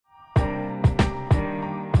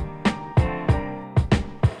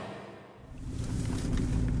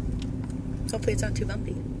Hopefully it's not too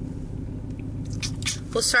bumpy.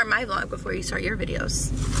 We'll start my vlog before you start your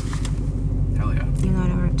videos. Hell yeah. You know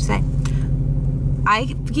what I have to say.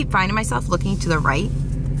 I keep finding myself looking to the right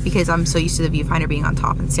because I'm so used to the viewfinder being on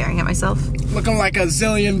top and staring at myself. Looking like a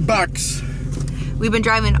zillion bucks. We've been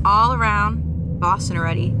driving all around Boston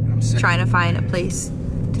already, trying to find a place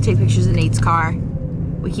to take pictures of Nate's car.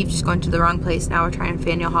 We keep just going to the wrong place. Now we're trying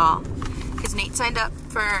Faneuil Hall. Because Nate signed up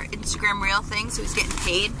for Instagram Reel things, so he's getting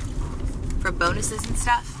paid for bonuses and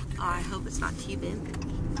stuff. Oh, I hope it's not too big.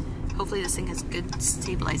 Hopefully this thing has good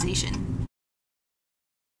stabilization.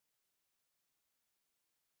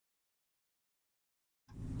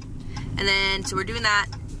 And then, so we're doing that,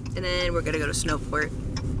 and then we're gonna go to Snowport.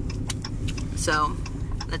 So,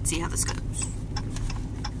 let's see how this goes.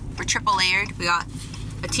 We're triple layered. We got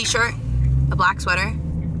a t-shirt, a black sweater,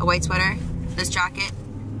 a white sweater, this jacket,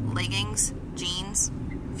 leggings, jeans,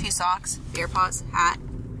 a few socks, AirPods, hat.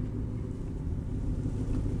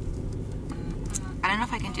 I don't know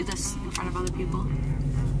if I can do this in front of other people.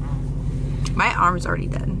 My arm's already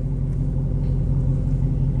dead.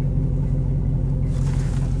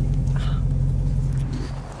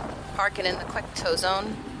 Parking in the quick tow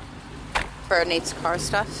zone for Nate's car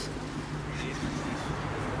stuff.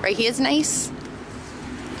 Right, he is nice.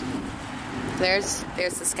 There's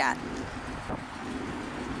the scat.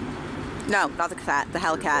 No, not the cat, the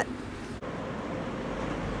hellcat.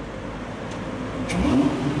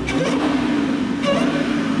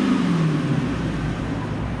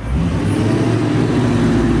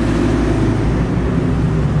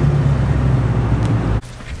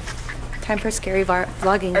 Time for scary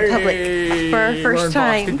vlogging in public for our first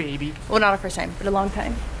time. Boston, baby. Well, not our first time, but a long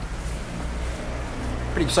time.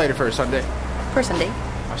 Pretty excited for a Sunday. For Sunday?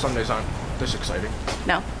 Our Sundays aren't this exciting.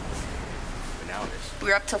 No. But now it is. We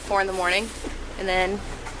were up till 4 in the morning, and then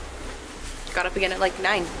got up again at like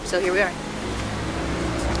 9. So here we are.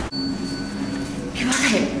 People are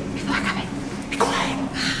coming. People are coming. Be quiet.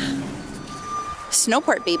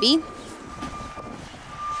 Snowport, baby.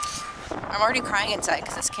 I'm already crying inside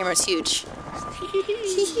because this camera's huge.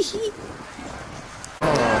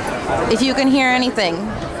 If you can hear anything,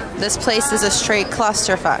 this place is a straight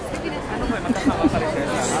clusterfuck.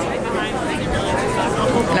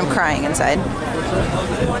 And I'm crying inside.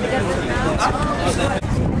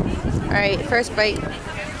 Alright, first bite.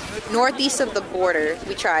 Northeast of the border,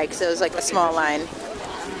 we tried because it was like a small line.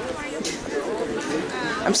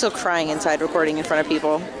 I'm still crying inside recording in front of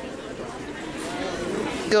people.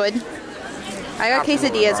 Good. I got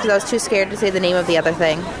quesadillas because I was too scared to say the name of the other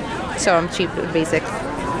thing. So I'm cheap and basic.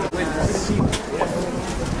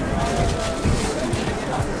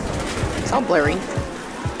 It's all blurry.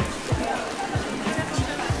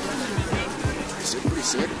 Pretty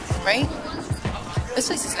sick. Right? This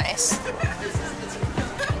place is nice.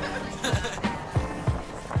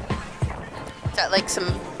 Got like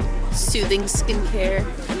some soothing skincare.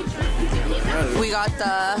 We got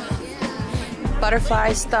the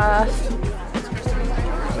butterfly stuff.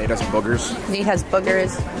 Nate has boogers. Nate has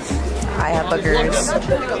boogers. I have boogers.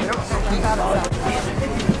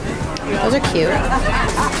 Those are cute.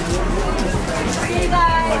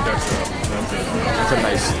 It's a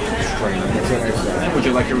nice string. Would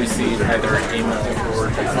you like a receipt, either email or...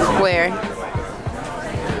 Where?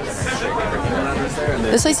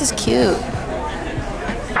 This place is cute.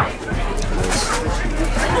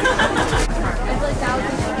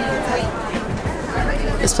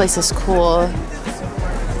 This place is cool.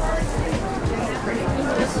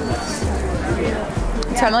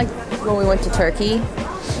 It's kind of like when we went to Turkey.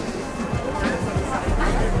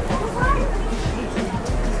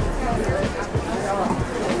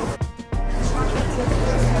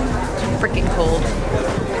 It's freaking cold.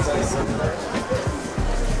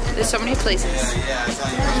 There's so many places.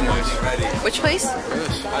 Which place?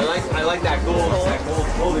 I like that gold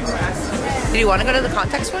folding glass. Did you want to go to the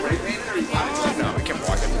context one? No, I kept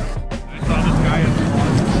walking.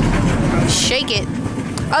 Shake it.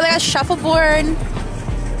 Oh, they got shuffleboard.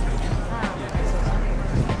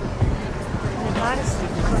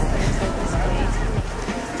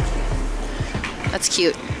 That's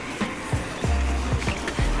cute.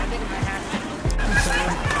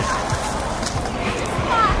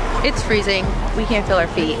 It's freezing. We can't feel our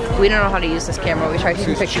feet. We don't know how to use this camera. We tried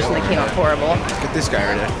taking pictures and they came out horrible. Get this guy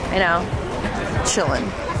right there. I know. Chilling.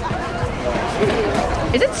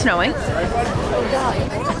 Is it snowing?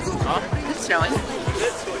 Huh? Is it snowing?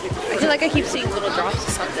 I feel like I keep seeing little drops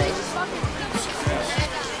of something.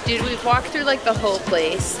 Dude, we've walked through like the whole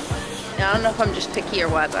place. And I don't know if I'm just picky or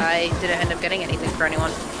what, but I didn't end up getting anything for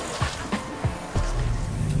anyone.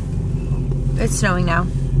 It's snowing now.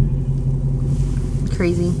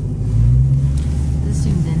 Crazy.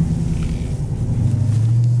 zoomed in.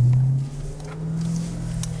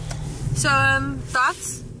 So,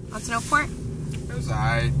 thoughts on Snowport? It was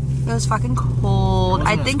alright. It was fucking cold.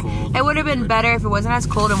 I think cold. it would have been better if it wasn't as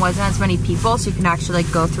cold and wasn't as many people, so you can actually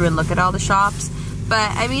like go through and look at all the shops.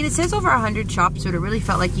 But I mean, it says over 100 shops, but it really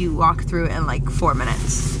felt like you walked through it in like 4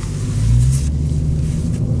 minutes.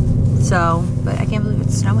 So, but I can't believe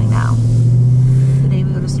it's snowing now. The day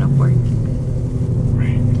we go to Snowport.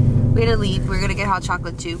 Right. We had to leave. We were gonna get hot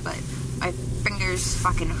chocolate too, but my fingers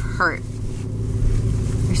fucking hurt.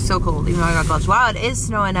 They're so cold, even though I got gloves. Wow, it is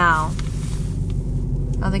snowing now.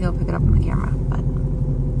 I don't think I'll pick it up on the camera, but...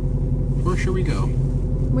 Where should we go?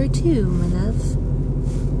 Where to, my love?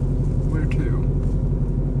 Where to?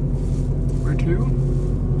 Where to?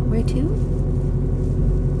 Where to?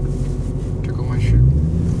 Tickle my shoe.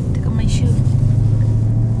 Tickle my shoe.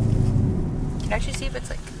 Can you actually see if it's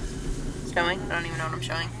like snowing? I don't even know what I'm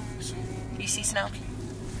showing. Do you see snow?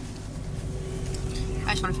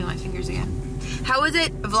 I just want to feel my fingers again. How is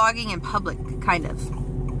it vlogging in public, kind of?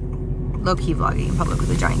 Low-key vlogging in public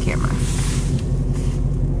with a giant camera.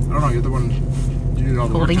 I don't know, you're the one, you did all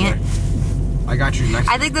the holding work it. I got you next.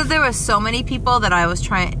 I think that there were so many people that I was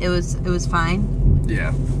trying, it was fine.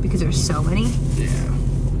 Yeah. Because there were so many. Yeah.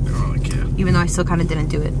 I don't really care. Even though I still kind of didn't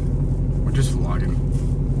do it. We're just vlogging.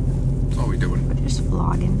 That's all we're doing. We're just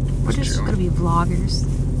vlogging. We're just chilling. gonna be vloggers.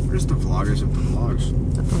 We're just the vloggers of the vlogs.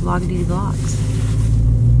 Of the vloggity vlogs.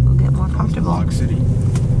 We'll get more comfortable. Vlog city.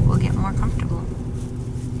 We'll get more comfortable.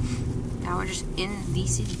 Now we're just in the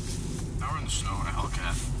city. Now we're in the snow in a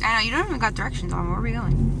hellcat. I know, you don't even got directions on. Where are we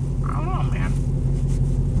going? I don't know, man.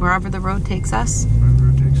 Wherever the road takes us. Wherever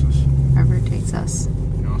it takes us. Wherever it takes us.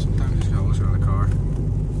 You know, sometimes you just gotta listen to the car.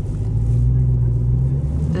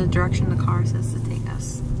 The direction the car says to take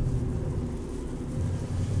us.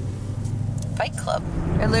 Fight Club.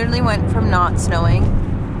 I literally went from not snowing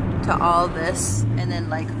to all this, and then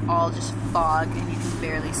like all just fog, and you can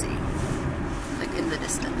barely see, like in the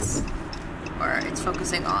distance. Or it's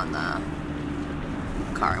focusing on the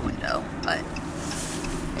car window, but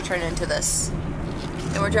it turned into this.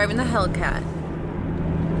 And we're driving the Hellcat.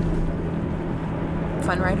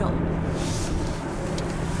 Fun ride home.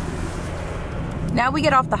 Now we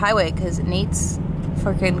get off the highway because Nate's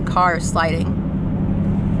freaking car is sliding.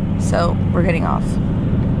 So we're getting off.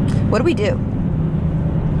 What do we do?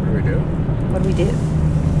 What do we do? What do we do?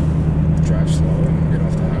 Drive slow and get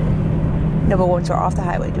off the highway. No, but once we're off the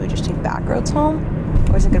highway, do we just take back roads home?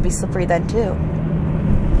 Or is it gonna be slippery then too?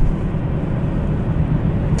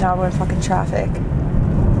 Now we're in fucking traffic.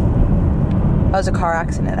 That was a car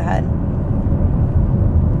accident ahead.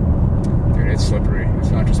 Dude, it's slippery.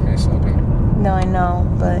 It's not just me slipping. No, I know,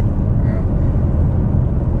 but... Yeah.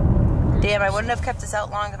 Damn, I wouldn't have kept this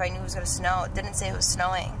out long if I knew it was gonna snow. It didn't say it was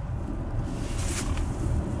snowing.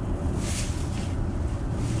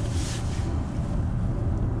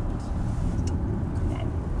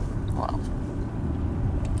 Well,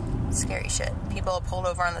 scary shit. People are pulled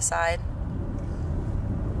over on the side.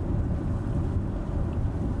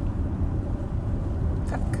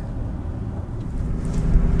 Fuck.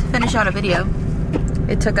 To finish out a video,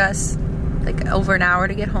 it took us like over an hour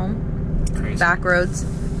to get home. Crazy. Back roads,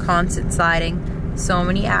 constant sliding, so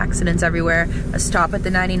many accidents everywhere. A stop at the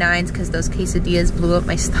 99s because those quesadillas blew up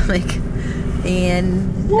my stomach.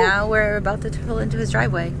 And now we're about to pull into his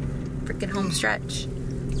driveway. Freaking home stretch.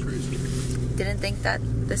 Crazy. Didn't think that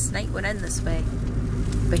this night would end this way.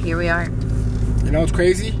 But here we are. You know what's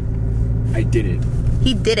crazy? I did it.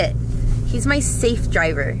 He did it. He's my safe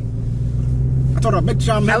driver. I thought a big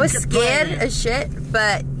jump. I was scared as shit,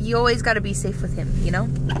 but you always gotta be safe with him, you know?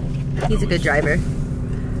 He's a good driver.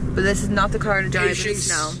 But this is not the car to drive in the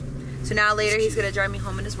snow. So now later he's gonna drive me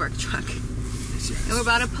home in his work truck. And we're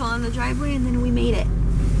about to pull in the driveway and then we made it.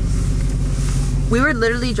 We were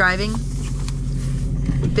literally driving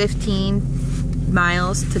 15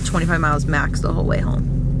 miles to 25 miles max the whole way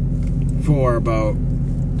home. For about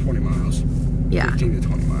 20 miles. Yeah. 15 to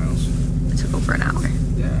 20 miles. It took over an hour.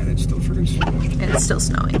 Yeah, and it's still freaking snowing. And it's still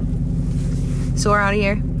snowing. So we're out of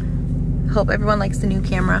here. Hope everyone likes the new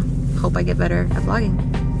camera. Hope I get better at vlogging.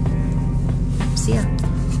 See ya.